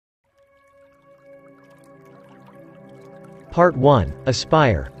Part 1,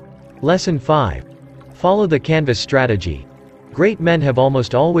 Aspire. Lesson 5. Follow the canvas strategy. Great men have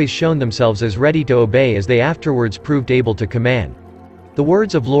almost always shown themselves as ready to obey as they afterwards proved able to command. The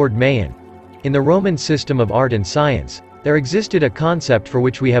words of Lord Mayon. In the Roman system of art and science, there existed a concept for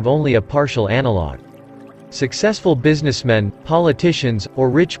which we have only a partial analog. Successful businessmen, politicians, or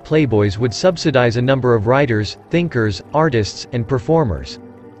rich playboys would subsidize a number of writers, thinkers, artists, and performers.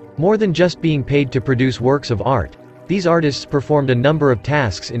 More than just being paid to produce works of art, these artists performed a number of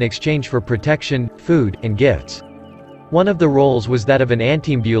tasks in exchange for protection, food, and gifts. One of the roles was that of an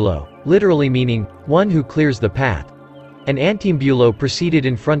antimbulo, literally meaning, one who clears the path. An antimbulo proceeded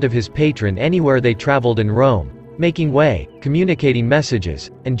in front of his patron anywhere they traveled in Rome, making way, communicating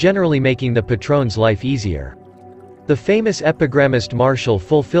messages, and generally making the patron's life easier. The famous epigrammist Martial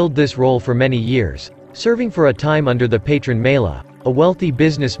fulfilled this role for many years, serving for a time under the patron Mela, a wealthy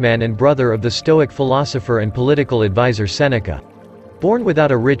businessman and brother of the Stoic philosopher and political advisor Seneca. Born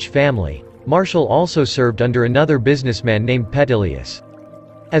without a rich family, Martial also served under another businessman named Petilius.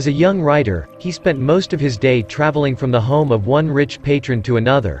 As a young writer, he spent most of his day traveling from the home of one rich patron to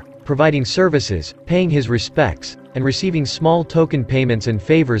another, providing services, paying his respects, and receiving small token payments and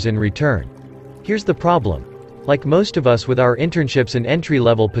favors in return. Here's the problem. Like most of us with our internships and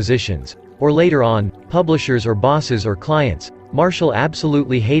entry-level positions, or later on, publishers or bosses or clients, Martial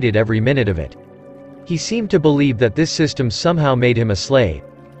absolutely hated every minute of it. He seemed to believe that this system somehow made him a slave.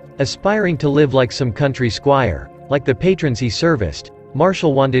 Aspiring to live like some country squire, like the patrons he serviced,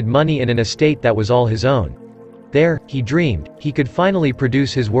 Martial wanted money and an estate that was all his own. There, he dreamed, he could finally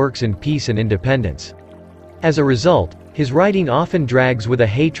produce his works in peace and independence. As a result, his writing often drags with a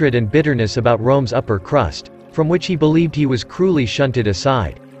hatred and bitterness about Rome's upper crust, from which he believed he was cruelly shunted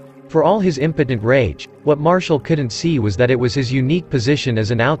aside. For all his impotent rage, what Martial couldn't see was that it was his unique position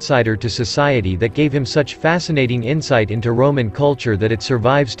as an outsider to society that gave him such fascinating insight into Roman culture that it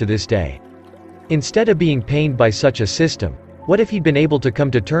survives to this day. Instead of being pained by such a system, what if he'd been able to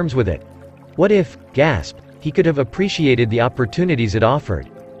come to terms with it? What if, gasp, he could have appreciated the opportunities it offered?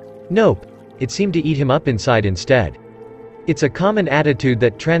 Nope. It seemed to eat him up inside instead. It's a common attitude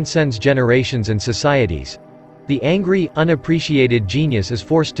that transcends generations and societies. The angry, unappreciated genius is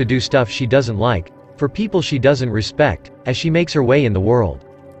forced to do stuff she doesn't like, for people she doesn't respect, as she makes her way in the world.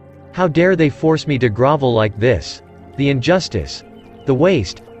 How dare they force me to grovel like this? The injustice. The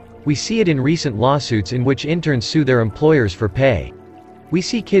waste. We see it in recent lawsuits in which interns sue their employers for pay. We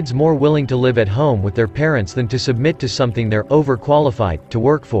see kids more willing to live at home with their parents than to submit to something they're overqualified to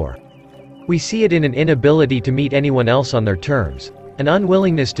work for. We see it in an inability to meet anyone else on their terms, an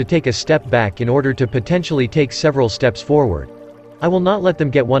unwillingness to take a step back in order to potentially take several steps forward. I will not let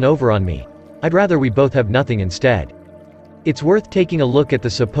them get one over on me. I'd rather we both have nothing instead. It's worth taking a look at the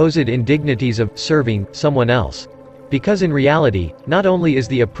supposed indignities of serving someone else. Because in reality, not only is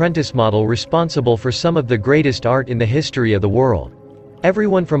the apprentice model responsible for some of the greatest art in the history of the world.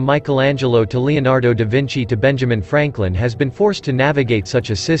 Everyone from Michelangelo to Leonardo da Vinci to Benjamin Franklin has been forced to navigate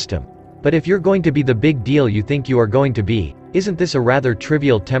such a system. But if you're going to be the big deal you think you are going to be, isn't this a rather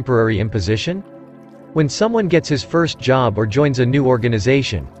trivial temporary imposition? When someone gets his first job or joins a new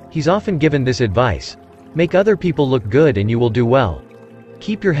organization, he's often given this advice. Make other people look good and you will do well.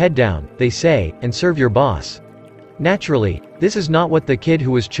 Keep your head down, they say, and serve your boss. Naturally, this is not what the kid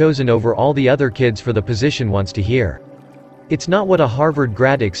who was chosen over all the other kids for the position wants to hear. It's not what a Harvard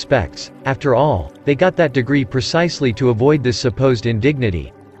grad expects. After all, they got that degree precisely to avoid this supposed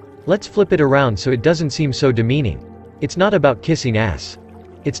indignity. Let's flip it around so it doesn't seem so demeaning. It's not about kissing ass.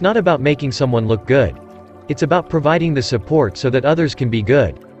 It's not about making someone look good. It's about providing the support so that others can be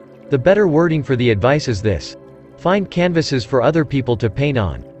good. The better wording for the advice is this. Find canvases for other people to paint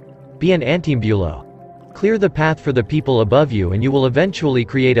on. Be an antimbulo. Clear the path for the people above you and you will eventually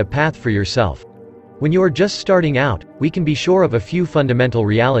create a path for yourself. When you are just starting out, we can be sure of a few fundamental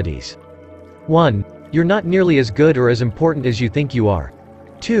realities. 1. You're not nearly as good or as important as you think you are.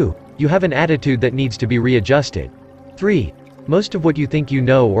 2. You have an attitude that needs to be readjusted. 3. Most of what you think you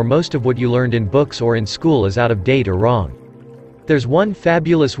know or most of what you learned in books or in school is out of date or wrong. There's one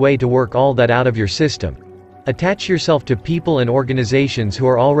fabulous way to work all that out of your system. Attach yourself to people and organizations who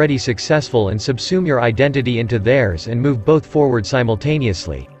are already successful and subsume your identity into theirs and move both forward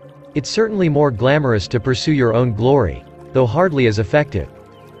simultaneously. It's certainly more glamorous to pursue your own glory, though hardly as effective.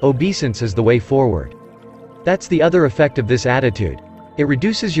 Obeisance is the way forward. That's the other effect of this attitude. It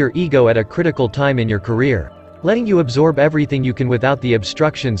reduces your ego at a critical time in your career, letting you absorb everything you can without the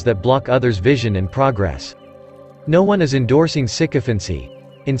obstructions that block others' vision and progress. No one is endorsing sycophancy.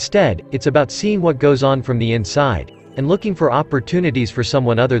 Instead, it's about seeing what goes on from the inside, and looking for opportunities for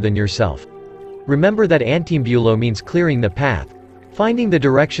someone other than yourself. Remember that antimbulo means clearing the path, finding the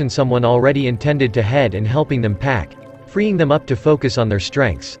direction someone already intended to head and helping them pack, freeing them up to focus on their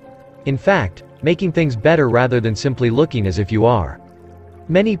strengths. In fact, making things better rather than simply looking as if you are.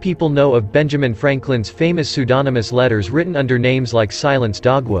 Many people know of Benjamin Franklin's famous pseudonymous letters written under names like Silence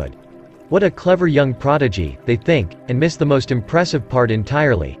Dogwood. What a clever young prodigy, they think, and miss the most impressive part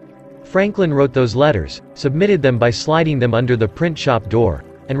entirely. Franklin wrote those letters, submitted them by sliding them under the print shop door,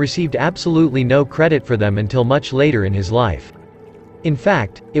 and received absolutely no credit for them until much later in his life. In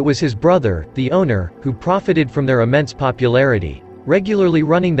fact, it was his brother, the owner, who profited from their immense popularity, regularly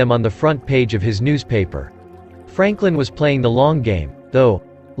running them on the front page of his newspaper. Franklin was playing the long game, though,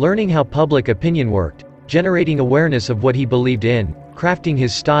 learning how public opinion worked, generating awareness of what he believed in, crafting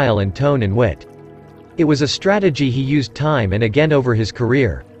his style and tone and wit. It was a strategy he used time and again over his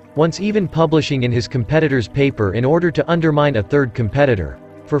career, once even publishing in his competitor's paper in order to undermine a third competitor,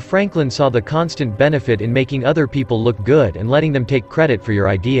 for Franklin saw the constant benefit in making other people look good and letting them take credit for your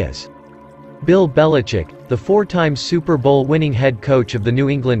ideas. Bill Belichick, the four-time Super Bowl winning head coach of the New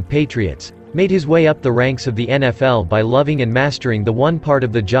England Patriots, made his way up the ranks of the NFL by loving and mastering the one part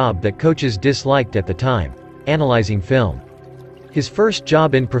of the job that coaches disliked at the time: analyzing film. His first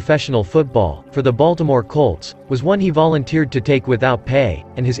job in professional football, for the Baltimore Colts, was one he volunteered to take without pay,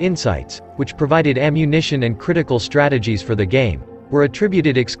 and his insights, which provided ammunition and critical strategies for the game, were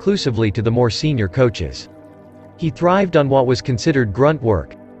attributed exclusively to the more senior coaches. He thrived on what was considered grunt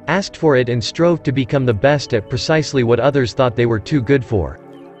work, asked for it and strove to become the best at precisely what others thought they were too good for.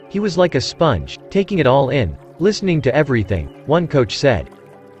 He was like a sponge, taking it all in, listening to everything, one coach said.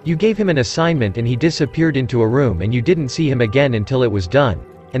 You gave him an assignment and he disappeared into a room and you didn't see him again until it was done,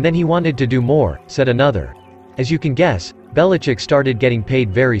 and then he wanted to do more, said another. As you can guess, Belichick started getting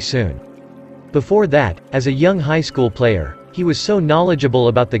paid very soon. Before that, as a young high school player, he was so knowledgeable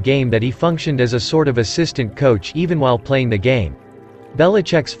about the game that he functioned as a sort of assistant coach even while playing the game.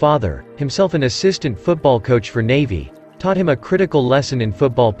 Belichick's father, himself an assistant football coach for Navy, taught him a critical lesson in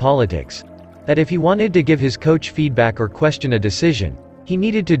football politics: that if he wanted to give his coach feedback or question a decision, he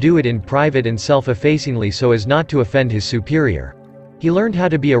needed to do it in private and self-effacingly so as not to offend his superior. He learned how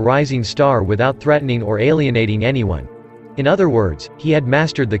to be a rising star without threatening or alienating anyone. In other words, he had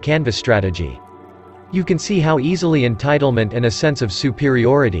mastered the canvas strategy. You can see how easily entitlement and a sense of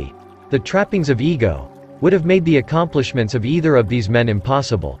superiority, the trappings of ego, would have made the accomplishments of either of these men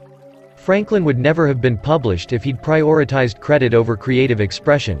impossible. Franklin would never have been published if he'd prioritized credit over creative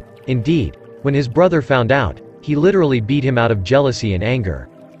expression. Indeed, when his brother found out, he literally beat him out of jealousy and anger.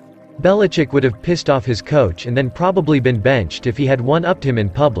 Belichick would have pissed off his coach and then probably been benched if he had one-upped him in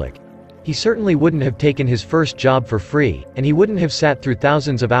public. He certainly wouldn't have taken his first job for free, and he wouldn't have sat through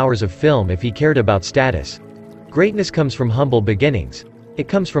thousands of hours of film if he cared about status. Greatness comes from humble beginnings. It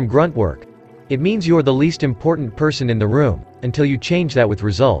comes from grunt work. It means you're the least important person in the room, until you change that with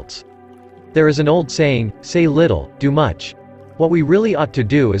results. There is an old saying, say little, do much. What we really ought to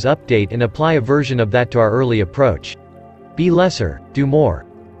do is update and apply a version of that to our early approach. Be lesser, do more.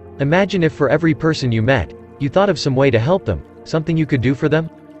 Imagine if for every person you met, you thought of some way to help them, something you could do for them,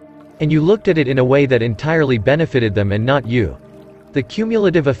 and you looked at it in a way that entirely benefited them and not you. The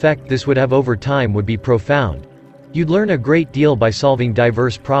cumulative effect this would have over time would be profound. You'd learn a great deal by solving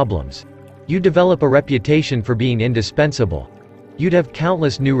diverse problems. You'd develop a reputation for being indispensable. You'd have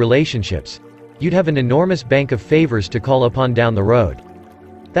countless new relationships. You'd have an enormous bank of favors to call upon down the road.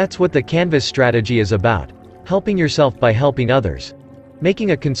 That's what the canvas strategy is about: helping yourself by helping others.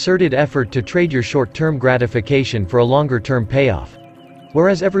 Making a concerted effort to trade your short-term gratification for a longer-term payoff.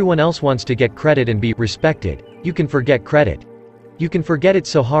 Whereas everyone else wants to get credit and be respected, you can forget credit. You can forget it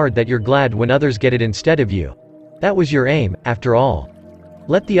so hard that you're glad when others get it instead of you. That was your aim, after all.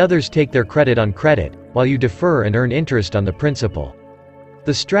 Let the others take their credit on credit, while you defer and earn interest on the principal.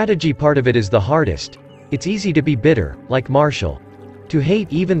 The strategy part of it is the hardest. It's easy to be bitter, like Marshall. To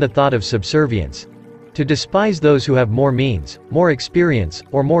hate even the thought of subservience. To despise those who have more means, more experience,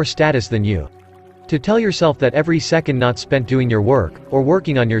 or more status than you. To tell yourself that every second not spent doing your work, or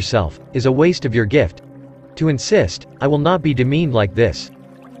working on yourself, is a waste of your gift. To insist, I will not be demeaned like this.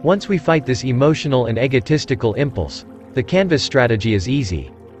 Once we fight this emotional and egotistical impulse, the canvas strategy is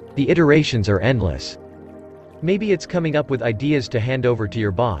easy. The iterations are endless. Maybe it's coming up with ideas to hand over to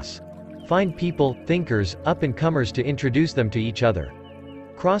your boss. Find people, thinkers, up-and-comers to introduce them to each other.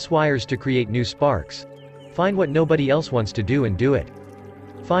 Cross wires to create new sparks. Find what nobody else wants to do and do it.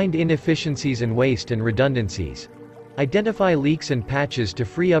 Find inefficiencies and waste and redundancies. Identify leaks and patches to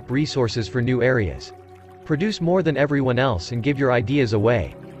free up resources for new areas. Produce more than everyone else and give your ideas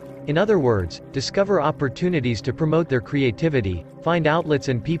away. In other words, discover opportunities to promote their creativity, find outlets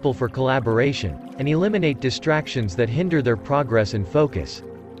and people for collaboration, and eliminate distractions that hinder their progress and focus.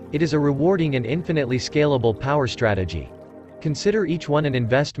 It is a rewarding and infinitely scalable power strategy. Consider each one an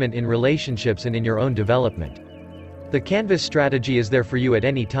investment in relationships and in your own development. The Canvas strategy is there for you at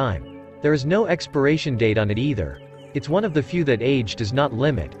any time. There is no expiration date on it either. It's one of the few that age does not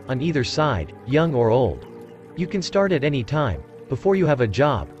limit, on either side, young or old. You can start at any time, before you have a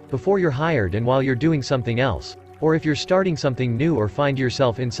job, before you're hired and while you're doing something else, or if you're starting something new or find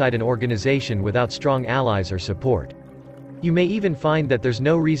yourself inside an organization without strong allies or support. You may even find that there's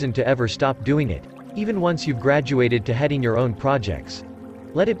no reason to ever stop doing it, even once you've graduated to heading your own projects.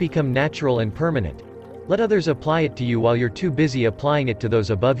 Let it become natural and permanent. Let others apply it to you while you're too busy applying it to those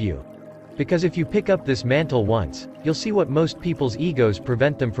above you. Because if you pick up this mantle once, you'll see what most people's egos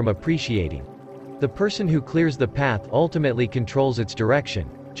prevent them from appreciating. The person who clears the path ultimately controls its direction,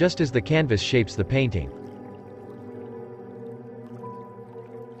 just as the canvas shapes the painting.